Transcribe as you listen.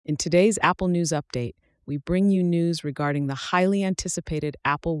In today's Apple News Update, we bring you news regarding the highly anticipated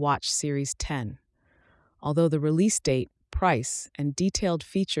Apple Watch Series 10. Although the release date, price, and detailed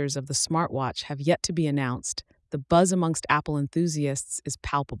features of the smartwatch have yet to be announced, the buzz amongst Apple enthusiasts is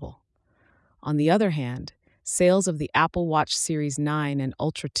palpable. On the other hand, sales of the Apple Watch Series 9 and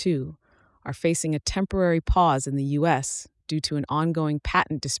Ultra 2 are facing a temporary pause in the US due to an ongoing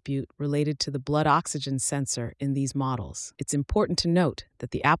patent dispute related to the blood oxygen sensor in these models. It's important to note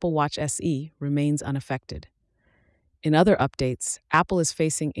that the Apple Watch SE remains unaffected. In other updates, Apple is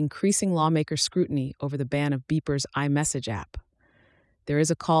facing increasing lawmaker scrutiny over the ban of Beeper's iMessage app. There is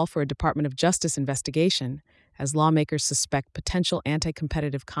a call for a Department of Justice investigation as lawmakers suspect potential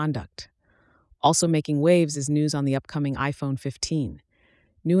anti-competitive conduct. Also making waves is news on the upcoming iPhone 15.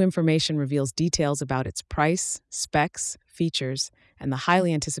 New information reveals details about its price, specs, features, and the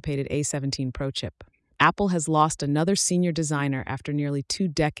highly anticipated A17 Pro chip. Apple has lost another senior designer after nearly 2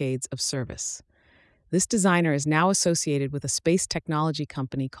 decades of service. This designer is now associated with a space technology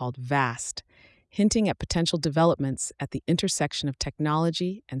company called VAST, hinting at potential developments at the intersection of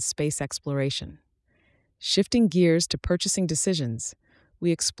technology and space exploration. Shifting gears to purchasing decisions, we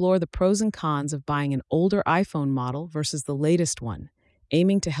explore the pros and cons of buying an older iPhone model versus the latest one,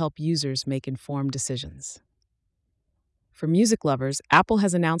 aiming to help users make informed decisions. For music lovers, Apple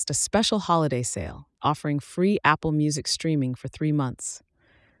has announced a special holiday sale, offering free Apple Music streaming for 3 months.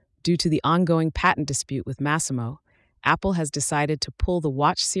 Due to the ongoing patent dispute with Massimo, Apple has decided to pull the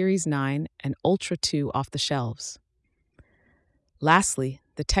Watch Series 9 and Ultra 2 off the shelves. Lastly,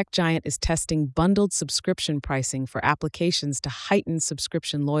 the tech giant is testing bundled subscription pricing for applications to heighten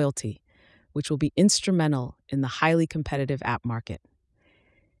subscription loyalty, which will be instrumental in the highly competitive app market.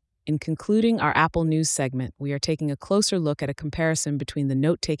 In concluding our Apple News segment, we are taking a closer look at a comparison between the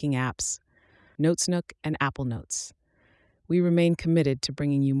note-taking apps, Notesnook and Apple Notes. We remain committed to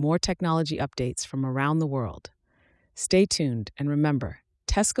bringing you more technology updates from around the world. Stay tuned and remember,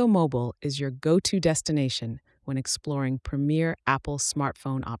 Tesco Mobile is your go-to destination when exploring premier Apple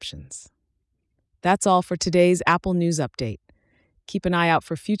smartphone options. That's all for today's Apple News Update. Keep an eye out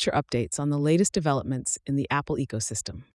for future updates on the latest developments in the Apple ecosystem.